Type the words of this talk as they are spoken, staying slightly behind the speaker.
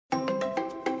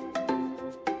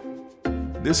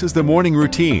This is the Morning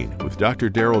Routine with Dr.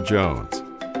 Darrell Jones.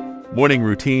 Morning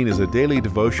Routine is a daily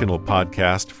devotional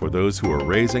podcast for those who are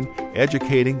raising,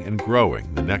 educating, and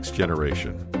growing the next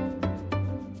generation.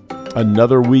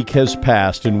 Another week has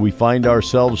passed, and we find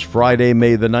ourselves Friday,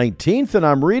 May the 19th, and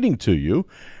I'm reading to you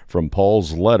from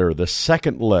Paul's letter, the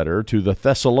second letter to the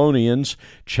Thessalonians,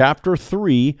 chapter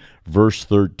 3, verse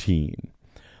 13.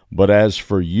 But as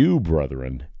for you,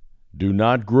 brethren, do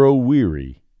not grow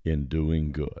weary in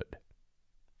doing good.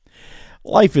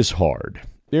 Life is hard.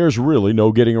 There's really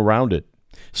no getting around it.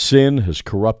 Sin has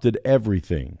corrupted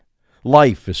everything.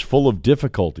 Life is full of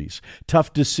difficulties,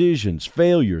 tough decisions,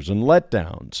 failures, and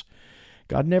letdowns.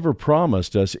 God never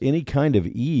promised us any kind of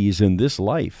ease in this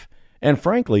life. And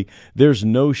frankly, there's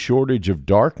no shortage of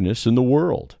darkness in the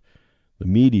world. The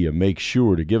media makes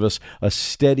sure to give us a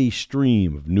steady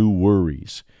stream of new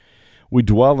worries. We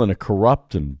dwell in a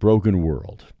corrupt and broken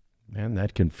world, and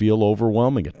that can feel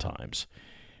overwhelming at times.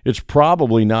 It's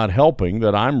probably not helping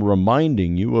that I'm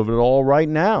reminding you of it all right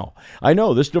now. I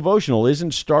know this devotional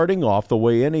isn't starting off the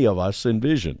way any of us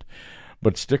envisioned,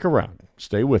 but stick around.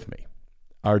 Stay with me.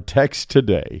 Our text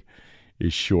today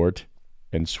is short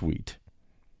and sweet,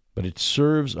 but it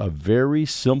serves a very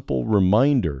simple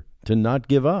reminder to not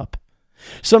give up.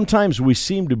 Sometimes we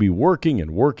seem to be working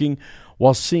and working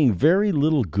while seeing very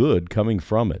little good coming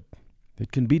from it.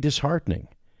 It can be disheartening.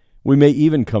 We may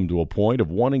even come to a point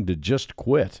of wanting to just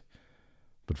quit.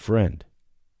 But friend,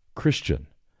 Christian,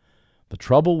 the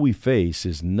trouble we face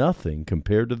is nothing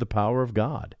compared to the power of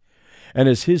God. And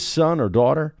as His son or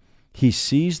daughter, He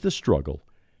sees the struggle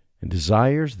and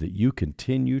desires that you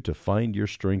continue to find your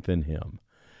strength in Him.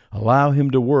 Allow Him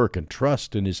to work and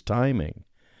trust in His timing.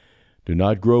 Do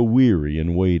not grow weary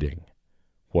in waiting.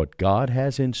 What God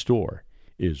has in store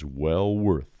is well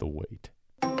worth the wait.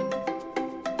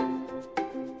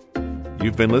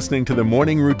 You've been listening to the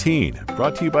Morning Routine,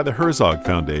 brought to you by the Herzog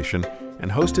Foundation and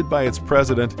hosted by its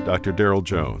president, Dr. Darrell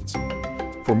Jones.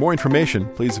 For more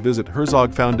information, please visit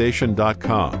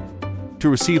herzogfoundation.com. To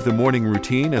receive the Morning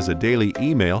Routine as a daily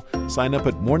email, sign up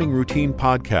at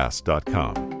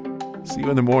morningroutinepodcast.com. See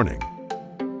you in the morning.